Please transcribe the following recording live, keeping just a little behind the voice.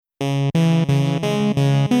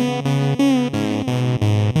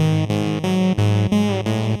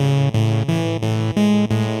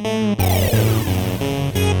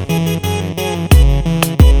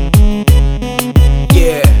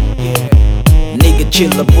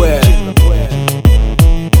chilla, boy.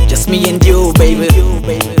 Just me and you, baby.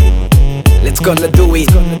 Let's gonna do it.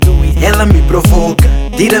 Ela me provoca,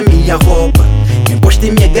 tira minha roupa, me encosta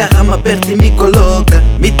e me agarra, me aperta e me coloca.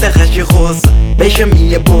 Me tarraxa rosa, beija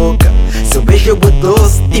minha boca. Seu beijo é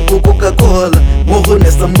doce, tipo Coca-Cola. Morro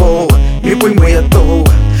nessa moa, me põe meio à toa.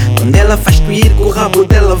 Quando ela faz twir, com o rabo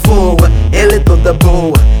dela voa. Ela é toda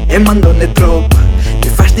boa, é mandona, é tropa. Me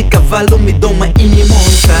faz de cavalo, me doma e me monta.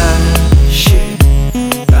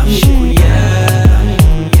 Dá-me cuiar,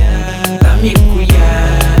 dá-me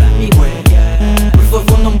cuiar, dá-me cuiar. Por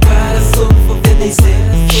favor não para, só vou obedecer.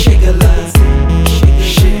 Chega lá,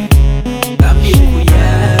 chega. Dá-me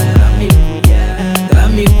cuiar, dá-me cuiar,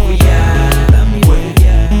 dá-me cuiar, dá-me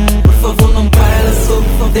cuiar. Por favor não para, só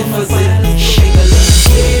vou fazer. Chega lá,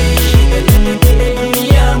 me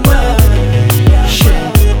ama.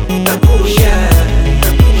 Tá cuiar,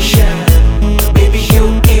 baby,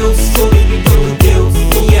 eu sou todo Deus.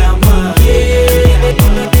 Me ama, me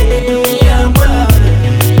ama.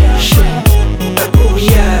 Tá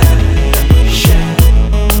cuiar,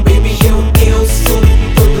 baby, eu sou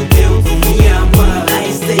todo Deus. Me ama. I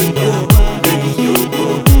say go, baby you go.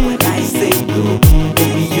 When I say go,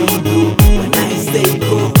 baby you do. When I say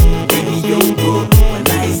go, baby you go. When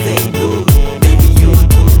I say go, baby you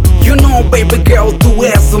do. You know, baby girl, tu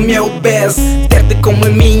és o meu best. Ter-te como a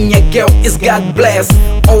minha girl is God bless.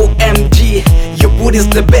 OMG, you por is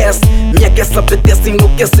the best. Me aquece, apetece,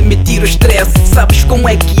 enlouquece, me tira o stress. Sabes como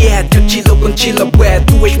é que é? Eu chillo com chilla, bué.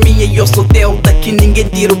 Tu és minha e eu sou teu, daqui ninguém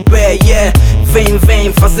tira o pé, yeah.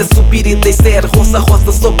 Vem, fazer subir e descer. Roça,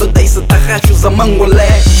 sobe, desce, tarrachos a mangolé.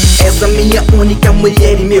 És a minha única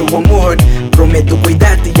mulher e meu amor. Prometo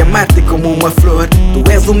cuidar-te e amar-te como uma flor. Tu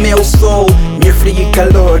és o meu sol, meu frio e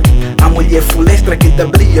calor. A mulher fulestra que te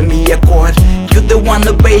brilha minha cor. You the one,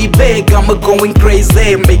 baby, got me going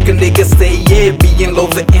crazy. Make a nigga say yeah, be in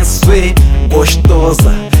love and sweet.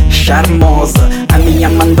 Gostosa, charmosa, a minha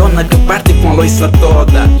mandona que parte com a loiça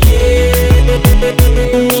toda.